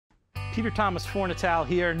Peter Thomas Fornatale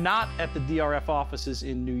here, not at the DRF offices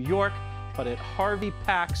in New York, but at Harvey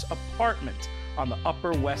Pack's apartment on the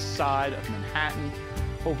Upper West Side of Manhattan.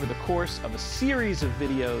 Over the course of a series of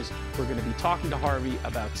videos, we're going to be talking to Harvey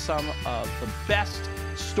about some of the best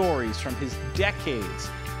stories from his decades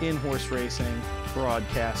in horse racing,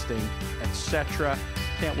 broadcasting, etc.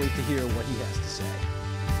 Can't wait to hear what he has to say.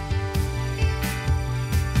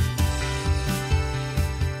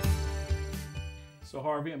 So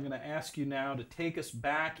Harvey, I'm going to ask you now to take us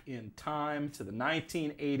back in time to the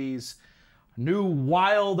 1980s. A new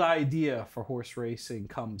wild idea for horse racing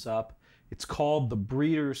comes up. It's called the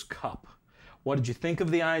Breeders' Cup. What did you think of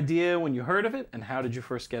the idea when you heard of it, and how did you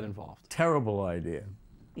first get involved? Terrible idea.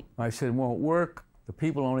 I said, it won't work. The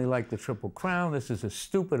people only like the Triple Crown. This is a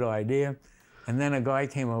stupid idea. And then a guy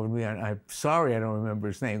came over to me, and I'm sorry I don't remember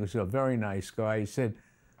his name. He was a very nice guy. He said,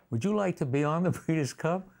 would you like to be on the Breeders'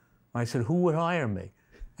 Cup? I said, who would hire me?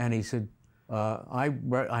 And he said,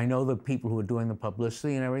 I know the people who are doing the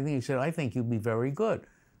publicity and everything. He said, I think you'd be very good.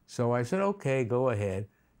 So I said, okay, go ahead.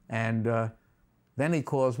 And then he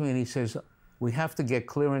calls me and he says, we have to get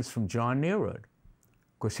clearance from John Nerud,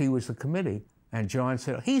 because he was the committee. And John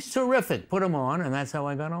said, he's terrific, put him on, and that's how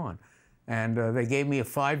I got on. And they gave me a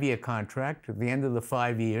 5-year contract. At the end of the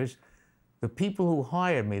 5 years, the people who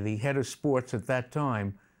hired me, the head of sports at that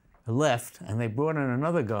time, left, and they brought in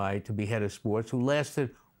another guy to be head of sports who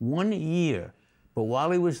lasted 1 year. But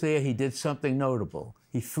while he was there, he did something notable.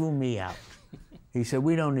 He threw me out. He said,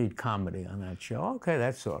 we don't need comedy on that show. Okay,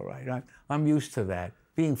 that's all right. I'm used to that.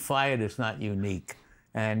 Being fired is not unique.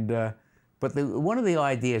 And, but one of the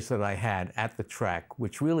ideas that I had at the track,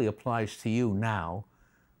 which really applies to you now,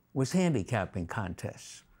 was handicapping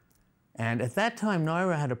contests. And at that time,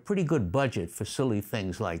 NYRA had a pretty good budget for silly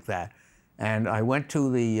things like that. And I went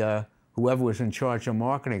to the, whoever was in charge of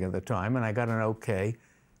marketing at the time, and I got an okay.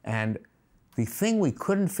 And the thing we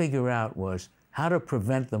couldn't figure out was how to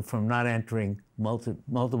prevent them from not entering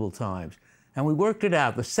multiple times. And we worked it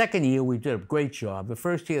out. The second year, we did a great job. The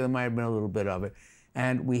first year, there might have been a little bit of it.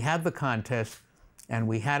 And we had the contest, and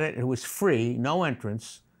we had it. It was free, no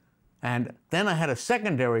entrance. And then I had a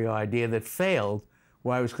secondary idea that failed,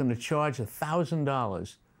 where I was going to charge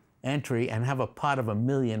 $1,000 entry and have a pot of $1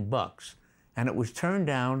 million. And it was turned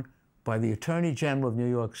down by the Attorney General of New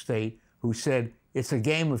York State, who said, it's a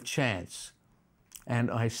game of chance.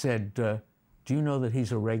 And I said, do you know that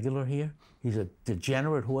he's a regular here? He's a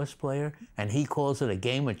degenerate horse player, and he calls it a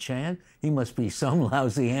game of chance? He must be some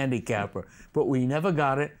lousy handicapper. But we never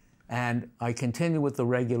got it, and I continued with the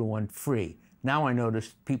regular one free. Now I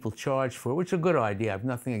notice people charge for it, which is a good idea. I have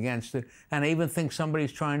nothing against it. And I even think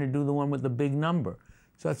somebody's trying to do the one with the big number.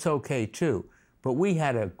 So that's okay, too. But we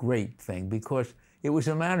had a great thing, because it was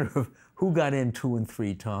a matter of who got in 2 and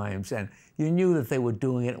 3 times, and you knew that they were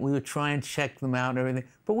doing it. We would try and check them out and everything.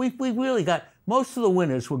 But we really got, most of the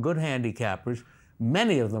winners were good handicappers.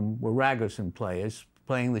 Many of them were Ragusan players,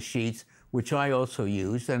 playing the sheets, which I also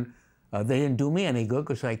used. And they didn't do me any good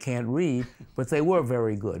because I can't read, but they were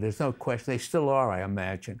very good. There's no question. They still are, I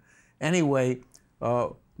imagine. Anyway,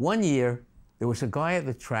 1 year, there was a guy at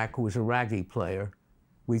the track who was a raggy player.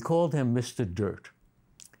 We called him Mr. Dirt.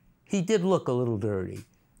 He did look a little dirty,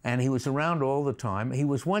 and he was around all the time. He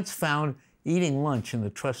was once found eating lunch in the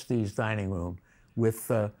trustees' dining room with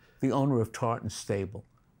the owner of Tartan Stable.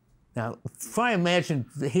 Now, try imagine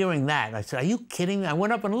hearing that. I said, are you kidding me? I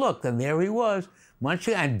went up and looked, and there he was,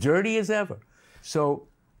 munching and dirty as ever. So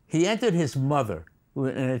he entered his mother in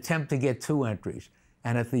an attempt to get 2 entries.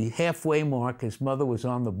 And at the halfway mark, his mother was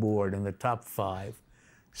on the board in the top 5.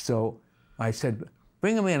 So I said,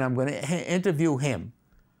 bring him in. I'm going to interview him.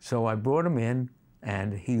 So I brought him in,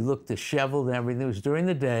 and he looked disheveled and everything. It was during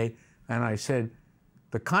the day, and I said,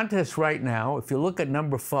 the contest right now, if you look at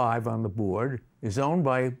number 5 on the board, is owned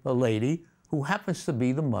by a lady who happens to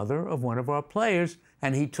be the mother of one of our players,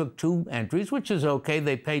 and he took 2 entries, which is okay.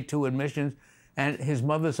 They paid 2 admissions, and his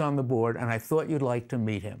mother's on the board, and I thought you'd like to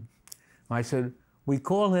meet him. I said, we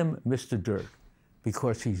call him Mr. Dirt,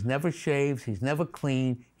 because he's never shaves, he's never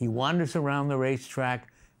clean, he wanders around the racetrack,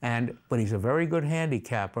 but he's a very good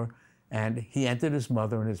handicapper, and he entered his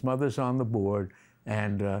mother, and his mother's on the board,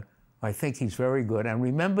 and I think he's very good. And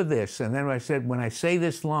remember this, and then I said, when I say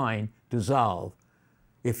this line, dissolve,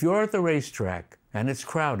 if you're at the racetrack and it's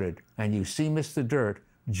crowded and you see Mr. Dirt,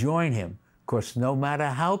 join him, because no matter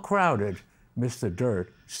how crowded, Mr.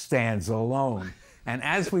 Dirt stands alone. And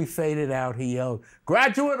as we faded out, he yelled,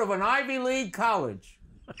 graduate of an Ivy League college,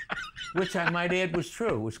 which I might add was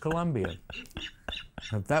true. It was Columbia.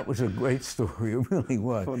 That was a great story. It really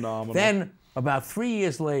was. Phenomenal. Then, about 3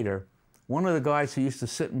 years later, one of the guys who used to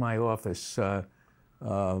sit in my office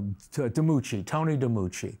Tony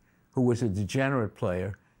DiMucci, who was a degenerate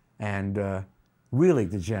player, and really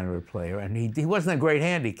degenerate player. And he wasn't a great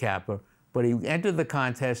handicapper, but he entered the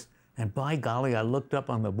contest, and by golly, I looked up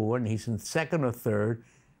on the board, and he's in second or third,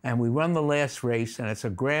 and we run the last race, and it's a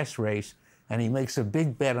grass race, and he makes a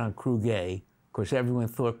big bet on Krugay. Of course, everyone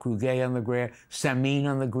thought Krugay on the grass, Samin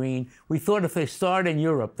on the green. We thought if they started in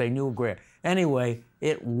Europe, they knew grass. Anyway,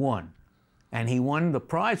 it won. And he won the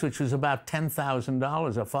prize, which was about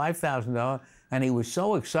 $10,000 or $5,000. And he was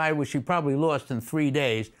so excited, which he probably lost in 3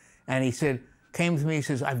 days. And he said, came to me, he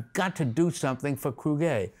says, I've got to do something for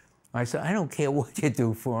Krugay. I said, I don't care what you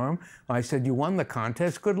do for him. I said, you won the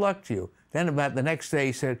contest, good luck to you. Then about the next day,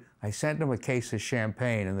 he said, I sent him a case of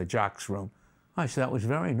champagne in the jocks room. I said, that was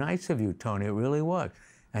very nice of you, Tony, it really was.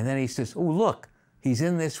 And then he says, oh, look, he's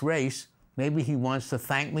in this race. Maybe he wants to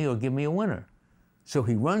thank me or give me a winner. So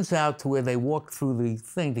he runs out to where they walk through the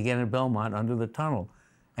thing to get in Belmont under the tunnel.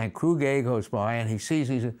 And Krugay goes by and he sees,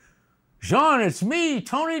 he says, Jean, it's me,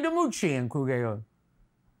 Tony DiMucci. And Krugay goes,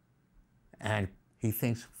 and he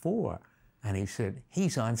thinks 4. And he said,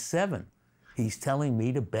 he's on 7. He's telling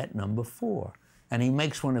me to bet number 4. And he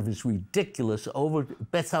makes one of his ridiculous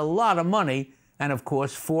bets a lot of money. And of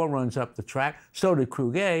course, 4 runs up the track. So did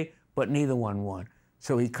Krugay, but neither one won.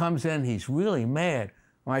 So he comes in, he's really mad.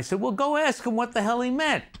 And I said, well, go ask him what the hell he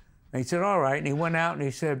meant. And he said, all right. And he went out and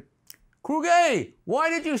he said, Krugay, why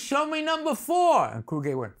did you show me number 4? And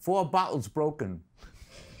Krugay went, 4 bottles broken.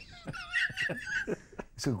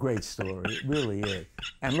 It's a great story. It really is.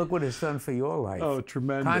 And look what it's done for your life. Oh,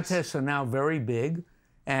 tremendous. Contests are now very big.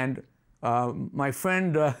 And my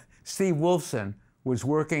friend Steve Wolfson was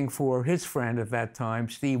working for his friend at that time,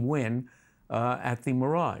 Steve Wynn, at the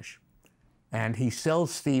Mirage. And he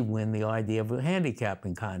sells Steve Wynn the idea of a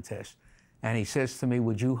handicapping contest. And he says to me,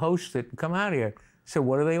 would you host it and come out here? I said,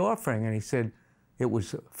 what are they offering? And he said, it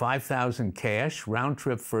was $5,000 cash, round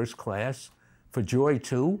trip first class, for Joy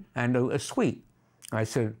 2, and a suite. I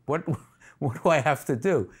said, what do I have to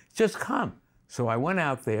do? Just come. So I went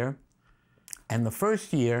out there, and the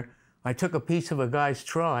first year, I took a piece of a guy's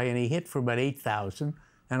try, and he hit for about 8,000,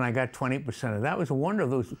 and I got 20% of that. That was a wonder.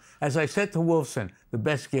 Those, as I said to Wolfson, the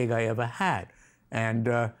best gig I ever had. And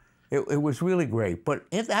it was really great. But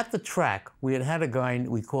at the track, we had a guy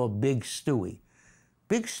we called Big Stewie.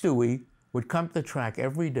 Big Stewie would come to the track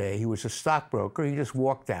every day. He was a stockbroker. He just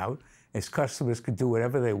walked out. His customers could do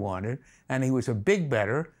whatever they wanted. And he was a big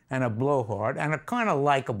bettor and a blowhard and a kind of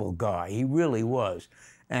likable guy. He really was.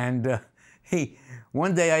 And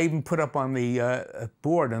one day I even put up on the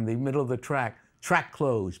board in the middle of the track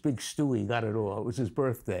closed, Big Stewie got it all. It was his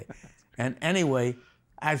birthday. And anyway,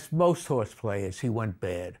 as most horse players, he went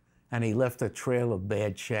bad. And he left a trail of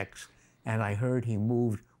bad checks. And I heard he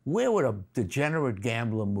moved. Where would a degenerate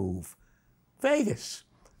gambler move? Vegas.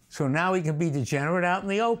 So now he can be degenerate out in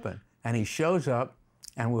the open. And he shows up,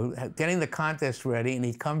 and we're getting the contest ready, and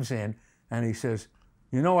he comes in, and he says,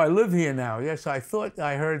 you know, I live here now. Yes, I thought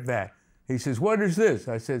I heard that. He says, what is this?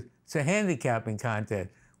 I said, it's a handicapping contest.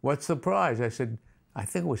 What's the prize? I said, I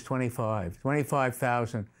think it was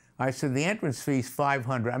 25,000. I said, the entrance fee is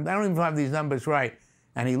 500. I don't even have these numbers right.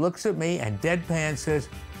 And he looks at me and deadpan says,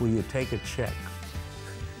 will you take a check?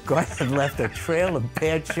 Guy had left a trail of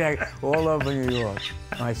bad check all over New York.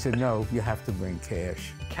 I said, no, you have to bring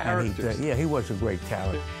cash. Characters. Yeah, he was a great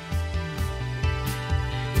character.